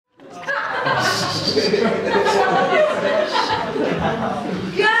God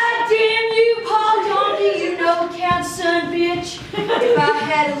damn you, Paul Donkey, you no count son bitch. If I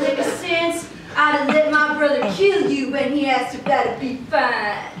had a lick of sense, I'd have let my brother kill you when he asked if that'd be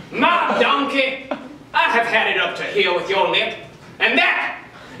fine. My donkey, I have had it up to here with your lip, and that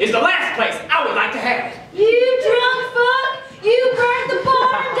is the last place I would like to have it. You drunk fuck! You burnt the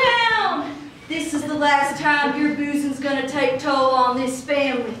barn down! This is the last time your boozing's gonna take toll on this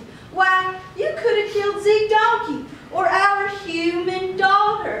family. Why, you could have killed Zeke Donkey, or our human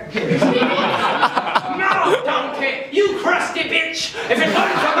daughter. No, donkey, you crusty bitch! If it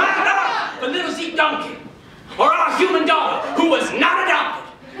wasn't for my love for little Zeke Donkey, or our human daughter, who was not adopted,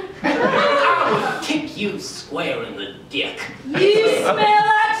 I would kick you square in the dick. You smell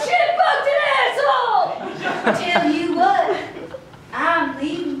like shit, fucked an asshole! Tell you what, I'm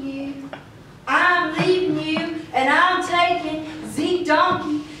leaving you. I'm leaving you, and I'm taking Zeke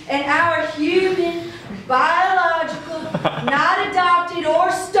Donkey and our human, biological, not adopted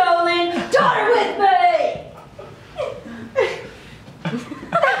or stolen daughter with me!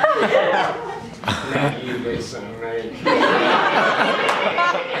 Now you listen to me.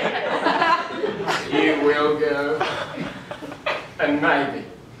 You will go, and maybe,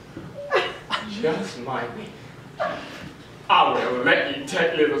 just maybe, I will let you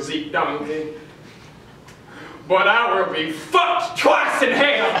take little Zeke Donkey, but I will be fucked twice in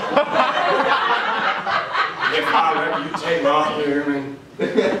hell if I let you take my human,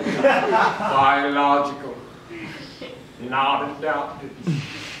 biological, not adopted,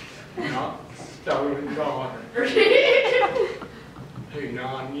 not stolen daughter, who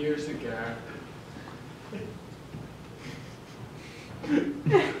 9 years ago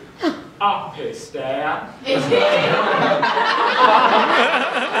I pissed out.